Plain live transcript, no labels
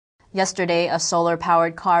Yesterday, a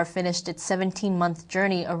solar-powered car finished its 17-month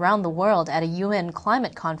journey around the world at a UN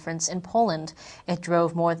climate conference in Poland. It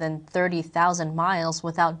drove more than 30,000 miles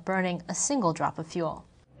without burning a single drop of fuel.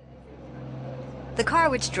 The car,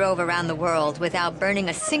 which drove around the world without burning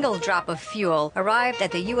a single drop of fuel, arrived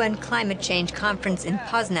at the UN Climate Change Conference in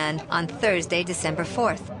Poznan on Thursday, December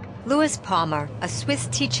 4th. Louis Palmer, a Swiss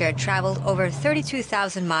teacher, traveled over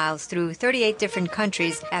 32,000 miles through 38 different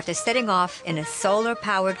countries after setting off in a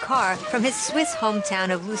solar-powered car from his Swiss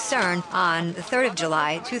hometown of Lucerne on the 3rd of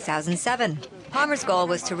July, 2007. Palmer's goal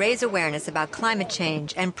was to raise awareness about climate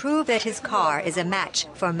change and prove that his car is a match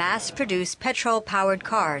for mass-produced petrol-powered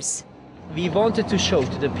cars. We wanted to show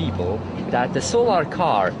to the people that the solar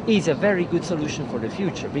car is a very good solution for the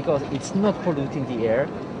future because it's not polluting the air,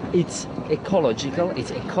 it's ecological,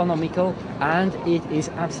 it's economical, and it is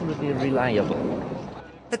absolutely reliable.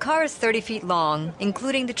 The car is 30 feet long,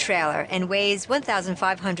 including the trailer, and weighs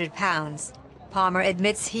 1,500 pounds. Palmer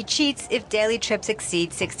admits he cheats if daily trips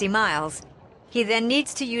exceed 60 miles. He then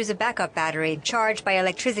needs to use a backup battery charged by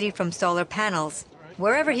electricity from solar panels.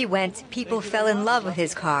 Wherever he went, people fell in love with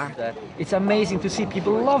his car. It's amazing to see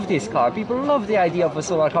people love this car. People love the idea of a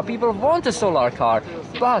solar car. People want a solar car,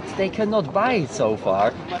 but they cannot buy it so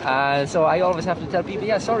far. So I always have to tell people,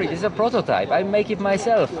 yeah, sorry, this is a prototype. I make it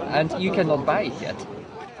myself, and you cannot buy it yet.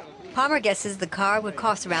 Palmer guesses the car would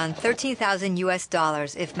cost around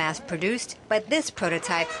 $13,000 if mass-produced, but this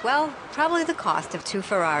prototype, well, probably the cost of 2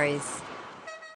 Ferraris.